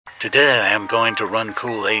Today I am going to run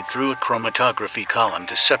Kool-Aid through a chromatography column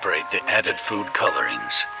to separate the added food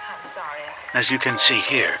colorings. As you can see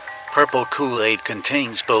here, purple Kool-Aid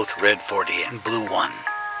contains both red 40 and blue 1.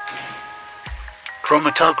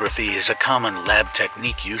 Chromatography is a common lab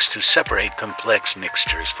technique used to separate complex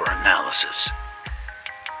mixtures for analysis.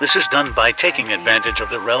 This is done by taking advantage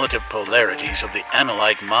of the relative polarities of the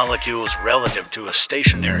analyte molecules relative to a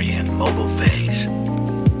stationary and mobile phase.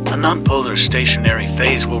 A nonpolar stationary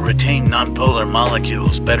phase will retain nonpolar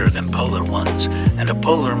molecules better than polar ones, and a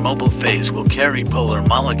polar mobile phase will carry polar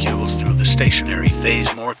molecules through the stationary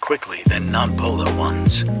phase more quickly than nonpolar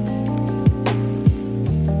ones.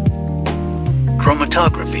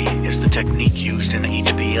 Chromatography is the technique used in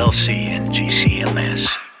HPLC and GCMS.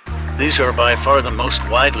 These are by far the most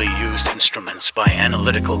widely used instruments by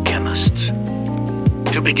analytical chemists.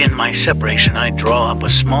 To begin my separation, I draw up a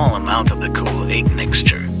small amount of the Kool-Aid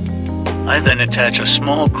mixture. I then attach a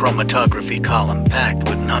small chromatography column packed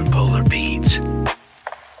with nonpolar beads.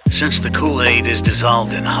 Since the Kool-Aid is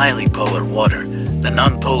dissolved in highly polar water, the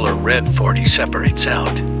nonpolar red 40 separates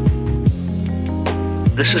out.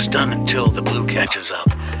 This is done until the blue catches up,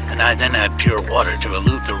 and I then add pure water to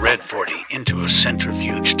elute the red 40 into a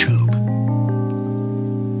centrifuge tube.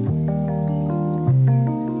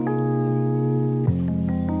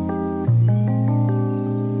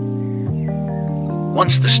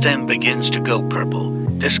 Once the stem begins to go purple,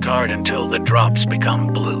 discard until the drops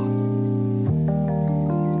become blue.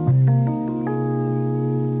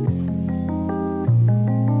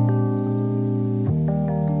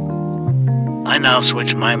 I now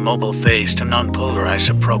switch my mobile phase to nonpolar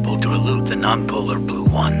isopropyl to elute the nonpolar blue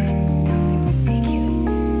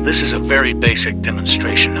 1. This is a very basic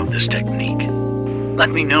demonstration of this technique. Let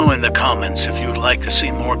me know in the comments if you would like to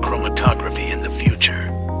see more chromatography in the future.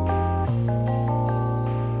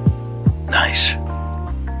 Nice.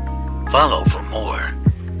 Follow for more.